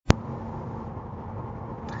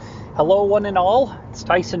Hello, one and all. It's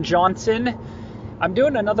Tyson Johnson. I'm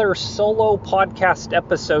doing another solo podcast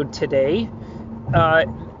episode today.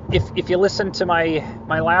 If you listen to my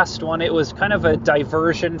last one, it was kind of a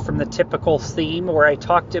diversion from the typical theme where I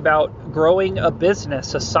talked about growing a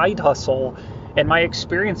business, a side hustle, and my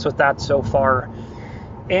experience with that so far.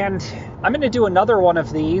 And I'm going to do another one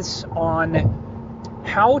of these on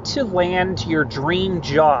how to land your dream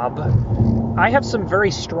job. I have some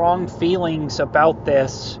very strong feelings about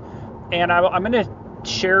this, and I'm going to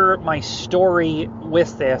share my story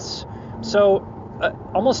with this. So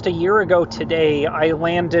almost a year ago today, I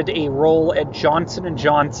landed a role at Johnson &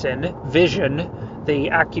 Johnson Vision, the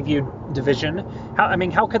AccuView division.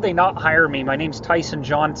 How could they not hire me? My name's Tyson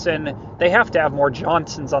Johnson. They have to have more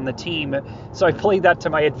Johnsons on the team. So I played that to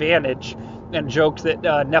my advantage and joked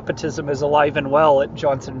that nepotism is alive and well at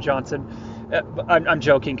Johnson & Johnson. I'm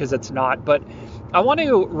joking because it's not. But I want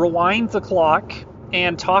to rewind the clock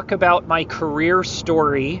and talk about my career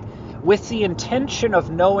story with the intention of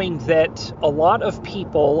knowing that a lot of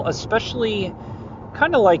people, especially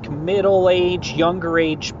kind of like middle-age,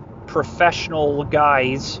 younger-age professional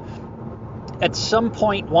guys, at some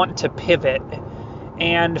point want to pivot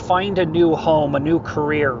and find a new home, a new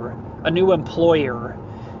career, a new employer.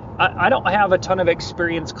 I don't have a ton of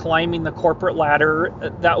experience climbing the corporate ladder.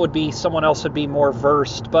 That would be, someone else would be more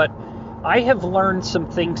versed, but I have learned some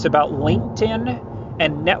things about LinkedIn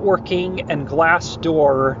and networking and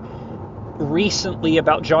Glassdoor recently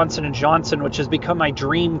about Johnson & Johnson, which has become my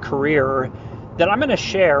dream career, that I'm going to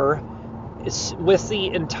share with the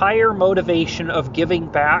entire motivation of giving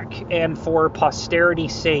back and for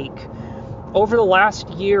posterity's sake. Over the last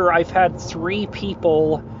year, I've had 3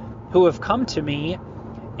 people who have come to me,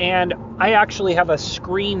 and I actually have a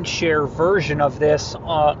screen share version of this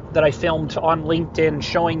that I filmed on LinkedIn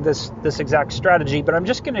showing this exact strategy, but I'm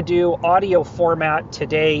just going to do audio format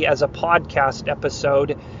today as a podcast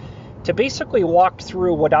episode to basically walk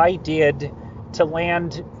through what I did to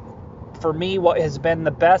land, for me, what has been the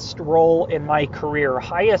best role in my career.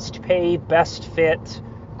 Highest pay, best fit,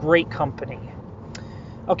 great company.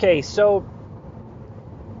 Okay, so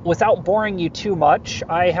without boring you too much,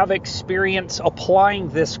 I have experience applying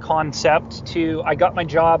this concept to, I got my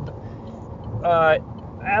job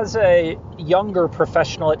as a younger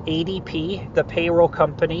professional at ADP, the payroll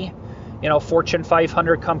company, Fortune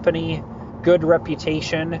 500 company, good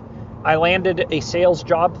reputation. I landed a sales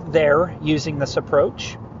job there using this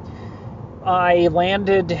approach. I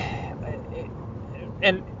landed,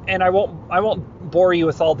 and I won't bore you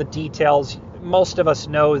with all the details. Most of us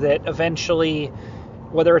know that eventually,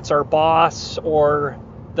 whether it's our boss or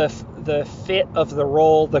the fit of the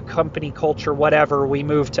role, the company culture, whatever, we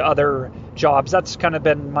move to other jobs. That's kind of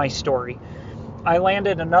been my story. I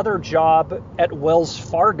landed another job at Wells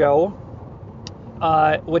Fargo,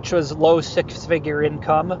 which was low 6-figure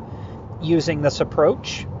income, using this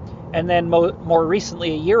approach. And then more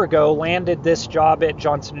recently, a year ago, landed this job at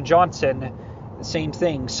Johnson & Johnson, same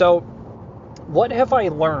thing. So what have I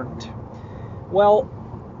learned? Well,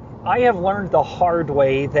 I have learned the hard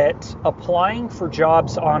way that applying for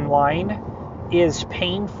jobs online is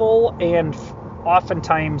painful and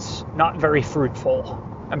oftentimes not very fruitful.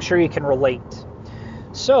 I'm sure you can relate.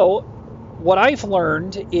 So what I've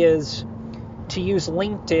learned is to use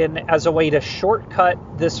LinkedIn as a way to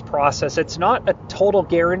shortcut this process. It's not a total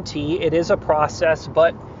guarantee. It is a process,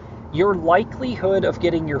 but your likelihood of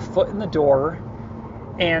getting your foot in the door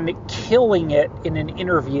and killing it in an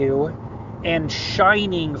interview and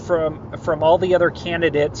shining from all the other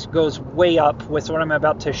candidates goes way up with what I'm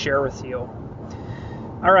about to share with you.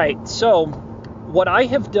 All right, so what I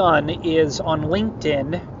have done is on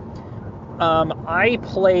LinkedIn, I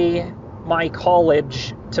play my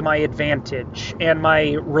college to my advantage and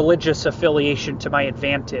my religious affiliation to my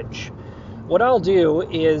advantage. What I'll do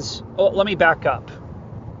is, let me back up.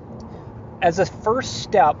 As a first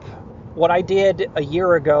step, what I did a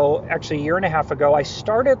year ago, actually a year and a half ago, I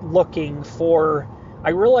started looking for, I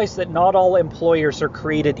realized that not all employers are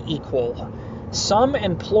created equal. Some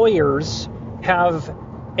employers have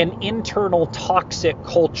an internal toxic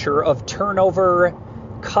culture of turnover,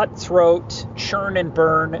 cutthroat, churn and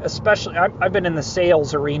burn, especially, I've been in the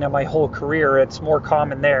sales arena my whole career, it's more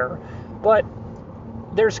common there. But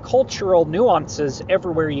there's cultural nuances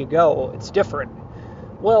everywhere you go, it's different.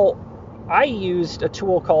 Well, I used a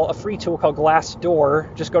free tool called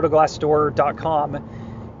Glassdoor. Just go to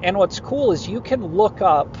glassdoor.com. And what's cool is you can look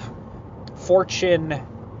up Fortune,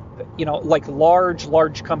 like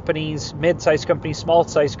large companies, mid-sized companies,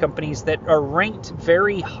 small-sized companies that are ranked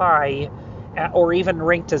very high or even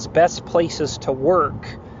ranked as best places to work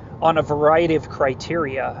on a variety of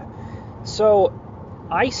criteria. So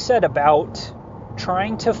I set about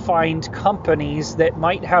trying to find companies that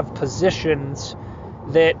might have positions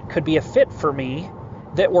that could be a fit for me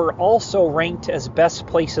that were also ranked as best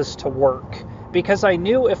places to work. Because I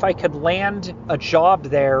knew if I could land a job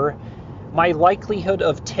there, my likelihood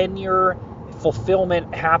of tenure,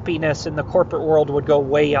 fulfillment, happiness in the corporate world would go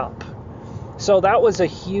way up. So that was a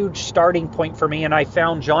huge starting point for me, and I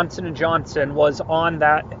found Johnson & Johnson was on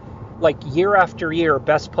that, like, year after year,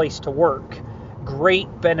 best place to work.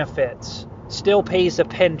 Great benefits, still pays a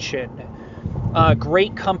pension,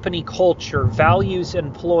 great company culture, values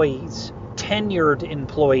employees, tenured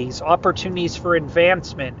employees, opportunities for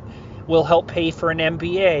advancement, will help pay for an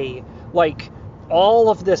MBA. Like, all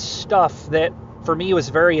of this stuff that for me was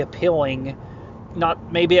very appealing.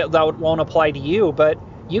 Not, maybe that won't apply to you, but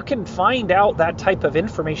you can find out that type of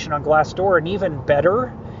information on Glassdoor, and even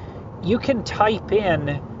better, you can type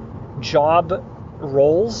in job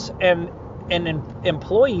roles, and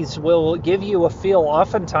employees will give you a feel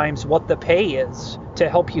oftentimes what the pay is to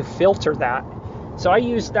help you filter that. So I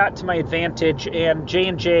used that to my advantage, and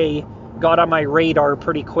J&J got on my radar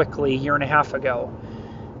pretty quickly a year and a half ago.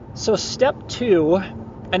 So step 2,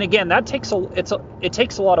 and again, that takes it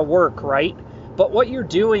takes a lot of work, right? But what you're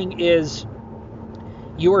doing is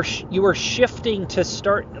you are shifting to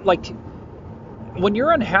start, like, when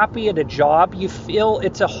you're unhappy at a job, you feel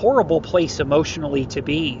it's a horrible place emotionally to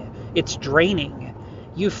be. It's draining.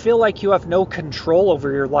 You feel like you have no control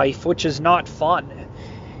over your life, which is not fun.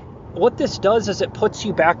 What this does is it puts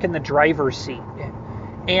you back in the driver's seat,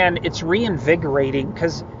 and it's reinvigorating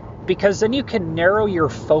because then you can narrow your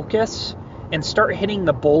focus and start hitting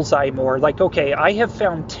the bullseye more. Like, okay, I have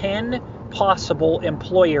found 10 possible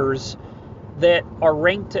employers that are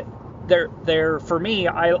ranked. They're for me,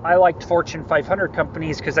 I liked Fortune 500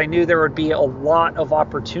 companies because I knew there would be a lot of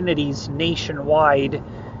opportunities nationwide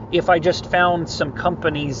if I just found some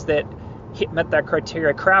companies that met that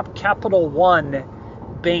criteria. Capital One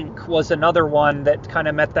Bank was another one that kind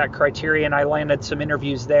of met that criteria, and I landed some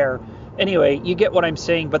interviews there. Anyway, you get what I'm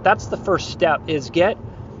saying, but that's the first step, is get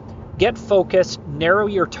focused, narrow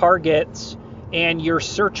your targets, and your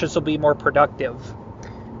searches will be more productive.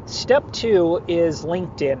 Step 2 is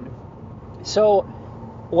LinkedIn. So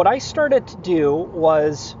what I started to do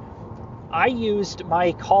was I used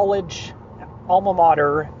my college alma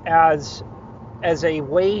mater as a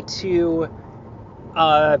way to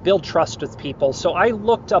build trust with people. So I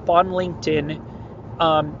looked up on LinkedIn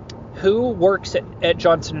who works at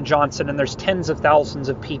Johnson & Johnson, and there's tens of thousands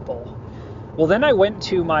of people. Well, then I went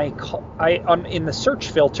to in the search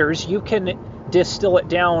filters, you can distill it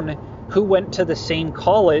down who went to the same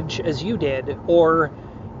college as you did, or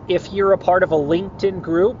if you're a part of a LinkedIn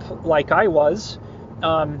group like I was,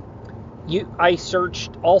 I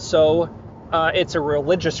searched also, it's a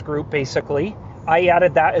religious group basically. I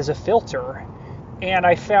added that as a filter, and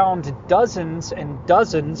I found dozens and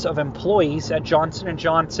dozens of employees at Johnson &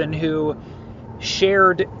 Johnson who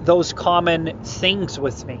shared those common things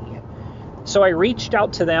with me. So I reached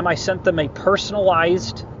out to them. I sent them a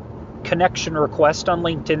personalized connection request on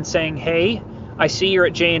LinkedIn saying, hey, I see you're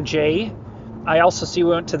at J&J. I also see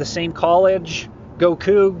we went to the same college. Go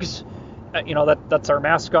Cougs. That's our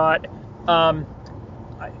mascot. I'm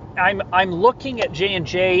looking at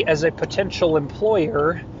J&J as a potential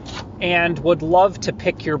employer and would love to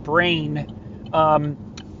pick your brain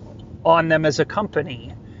on them as a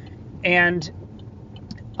company. And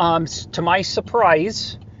to my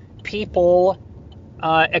surprise, people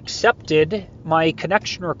accepted my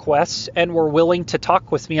connection requests and were willing to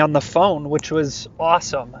talk with me on the phone, which was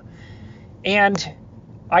awesome. And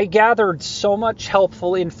I gathered so much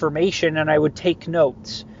helpful information, and I would take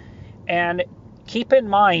notes. And keep in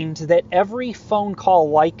mind that every phone call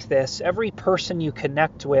like this, every person you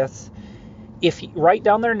connect with, if you write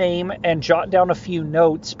down their name and jot down a few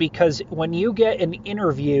notes, because when you get an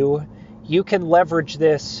interview, you can leverage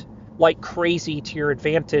this like crazy to your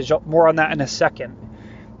advantage. More on that in a second.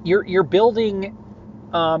 You're building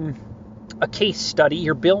a case study.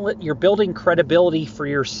 You're building credibility for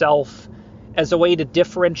yourself as a way to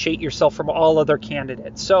differentiate yourself from all other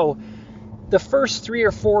candidates. So the first 3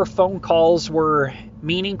 or 4 phone calls were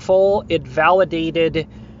meaningful. It validated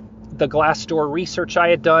the Glassdoor research I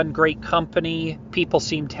had done. Great company. People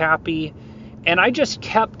seemed happy. And I just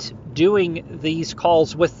kept doing these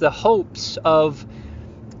calls with the hopes of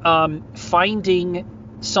finding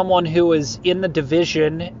someone who was in the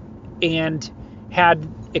division and had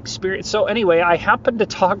experience. So anyway, I happened to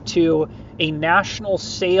talk to a national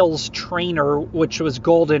sales trainer, which was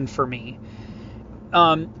golden for me.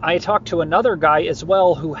 I talked to another guy as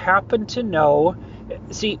well who happened to know.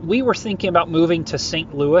 See, we were thinking about moving to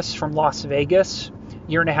St. Louis from Las Vegas.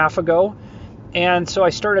 year and a half ago. And so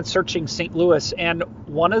I started searching St. Louis, and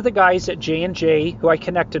one of the guys at J&J who I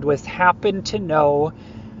connected with happened to know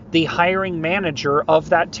the hiring manager of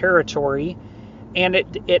that territory, and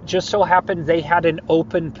it just so happened they had an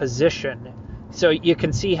open position. So you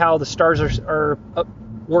can see how the stars are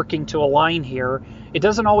working to align here. It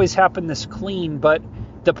doesn't always happen this clean, but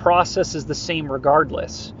the process is the same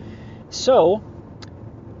regardless. So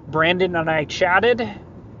Brandon and I chatted.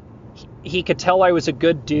 He could tell I was a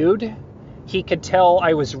good dude. He could tell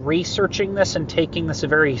I was researching this and taking this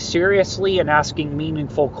very seriously and asking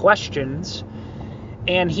meaningful questions.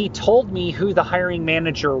 And he told me who the hiring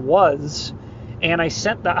manager was. And I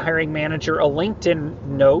sent that hiring manager a LinkedIn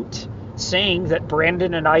note saying that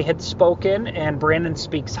Brandon and I had spoken, and Brandon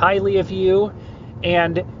speaks highly of you.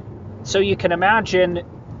 And so you can imagine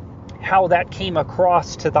how that came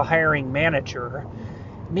across to the hiring manager.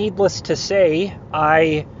 Needless to say,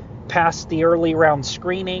 I passed the early round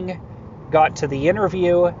screening, got to the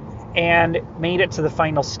interview, and made it to the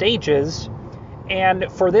final stages.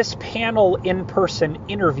 And for this panel in-person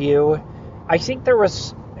interview, I think there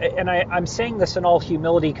was, and I'm saying this in all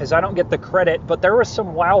humility because I don't get the credit, but there was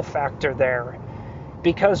some wow factor there.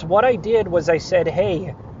 Because what I did was I said,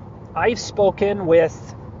 hey, I've spoken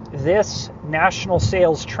with this national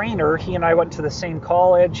sales trainer. He and I went to the same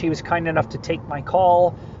college. He was kind enough to take my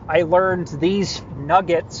call. I learned these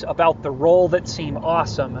nuggets about the role that seem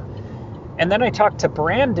awesome. And then I talked to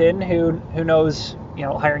Brandon, who knows,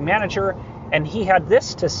 hiring manager, and he had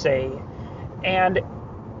this to say. And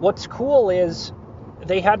what's cool is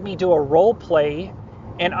they had me do a role play,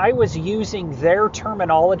 and I was using their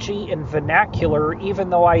terminology and vernacular, even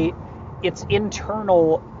though it's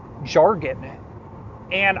internal jargon.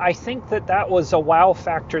 And I think that was a wow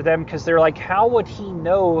factor to them, because they're like, how would he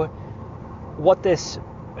know what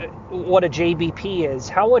a JBP is?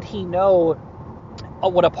 How would he know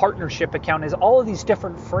what a partnership account is? All of these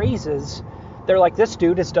different phrases. They're like, this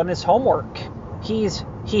dude has done his homework. He's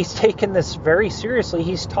taken this very seriously.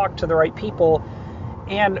 He's talked to the right people.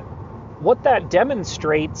 And what that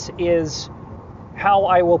demonstrates is how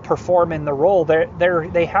I will perform in the role.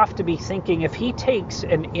 They have to be thinking, if he takes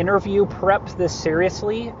an interview prep this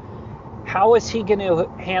seriously, how is he going to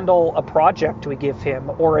handle a project we give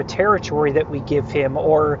him, or a territory that we give him,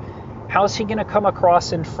 or how's he going to come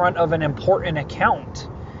across in front of an important account?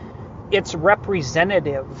 It's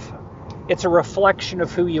representative. It's a reflection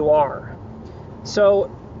of who you are.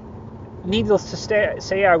 So, needless to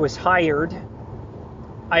say, I was hired.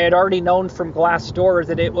 I had already known from Glassdoor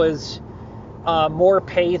that it was more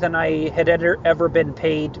pay than I had ever been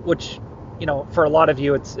paid, which, for a lot of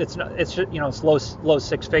you, it's low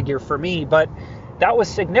six figure for me, but that was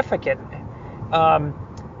significant. And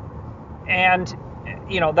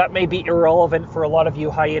that may be irrelevant for a lot of you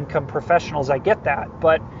high-income professionals. I get that.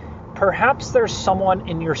 But perhaps there's someone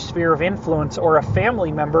in your sphere of influence or a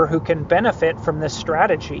family member who can benefit from this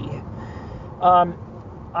strategy.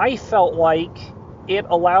 I felt like it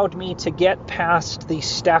allowed me to get past the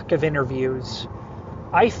stack of interviews.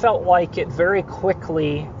 I felt like it very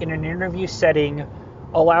quickly, in an interview setting,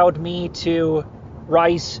 allowed me to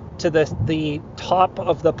rise to the top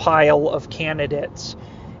of the pile of candidates.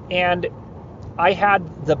 And I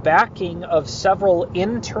had the backing of several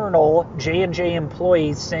internal J&J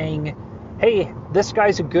employees saying, hey, this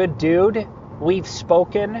guy's a good dude. We've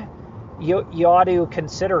spoken. You ought to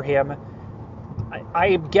consider him.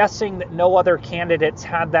 I'm guessing that no other candidates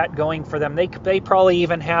had that going for them. They probably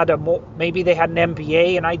even had maybe they had an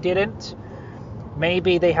MBA and I didn't.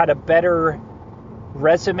 Maybe they had a better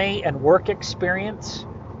resume and work experience.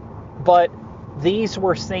 But these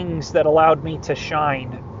were things that allowed me to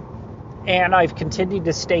shine. And I've continued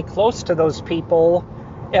to stay close to those people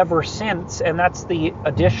ever since. And that's the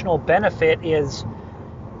additional benefit is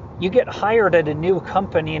you get hired at a new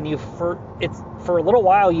company and for a little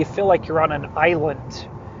while you feel like you're on an island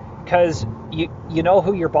because you know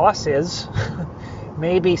who your boss is,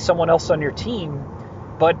 maybe someone else on your team,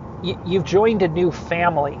 but you've joined a new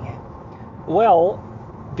family. Well,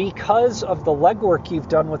 because of the legwork you've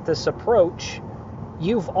done with this approach,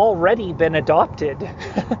 you've already been adopted,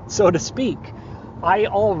 so to speak. I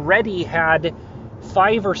already had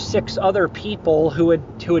 5 or 6 other people who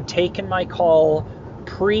had taken my call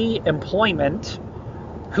pre-employment,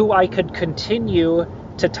 who I could continue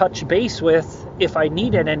to touch base with if I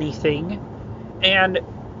needed anything. And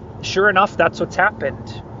sure enough, that's what's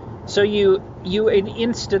happened. So you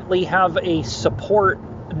instantly have a support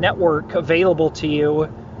network available to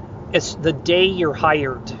you. It's the day you're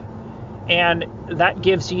hired. And that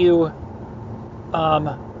gives you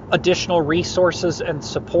additional resources and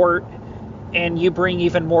support. and you bring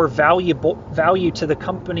even more value to the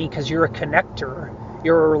company because you're a connector,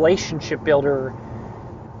 you're a relationship builder.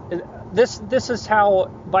 This is how,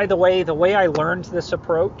 by the way I learned this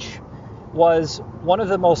approach was one of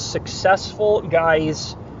the most successful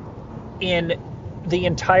guys in the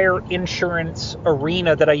entire insurance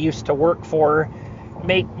arena that I used to work for.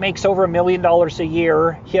 Makes over $1 million a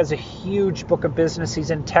year. He has a huge book of business. He's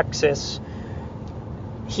in Texas.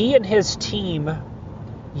 He and his team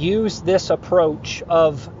use this approach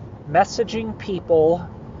of messaging people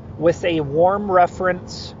with a warm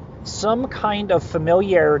reference, some kind of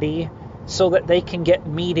familiarity, so that they can get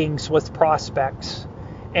meetings with prospects.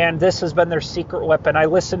 And this has been their secret weapon. I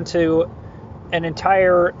listened to an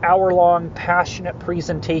entire hour-long passionate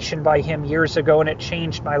presentation by him years ago, and it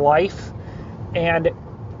changed my life. And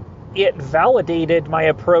it validated my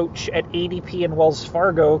approach at ADP and Wells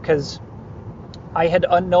Fargo, because I had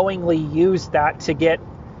unknowingly used that to get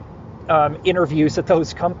interviews at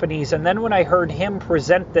those companies. And then when I heard him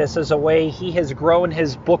present this as a way he has grown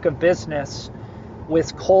his book of business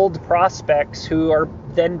with cold prospects who are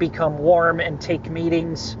then become warm and take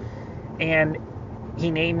meetings, and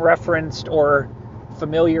he name referenced or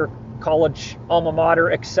familiar college alma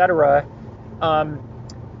mater, etc.,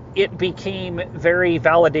 it became very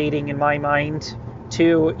validating in my mind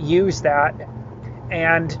to use that.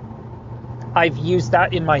 And I've used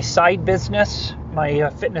that in my side business, my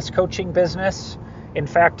fitness coaching business. In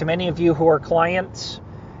fact, many of you who are clients,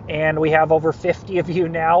 and we have over 50 of you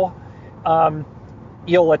now,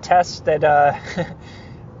 you'll attest that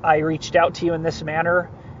I reached out to you in this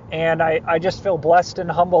manner. And I just feel blessed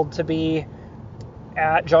and humbled to be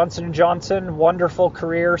at Johnson & Johnson. Wonderful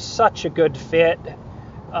career, such a good fit.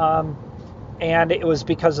 And it was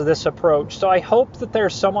because of this approach. So I hope that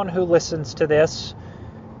there's someone who listens to this.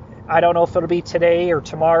 I don't know if it'll be today or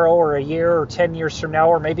tomorrow or a year or 10 years from now,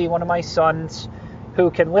 or maybe one of my sons,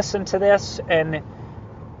 who can listen to this and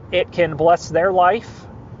it can bless their life.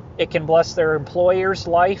 It can bless their employer's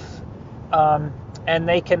life. And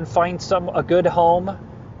they can find a good home,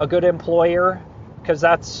 a good employer, because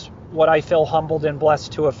that's what I feel humbled and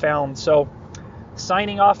blessed to have found. So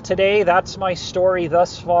signing off today, that's my story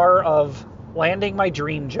thus far of landing my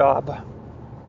dream job.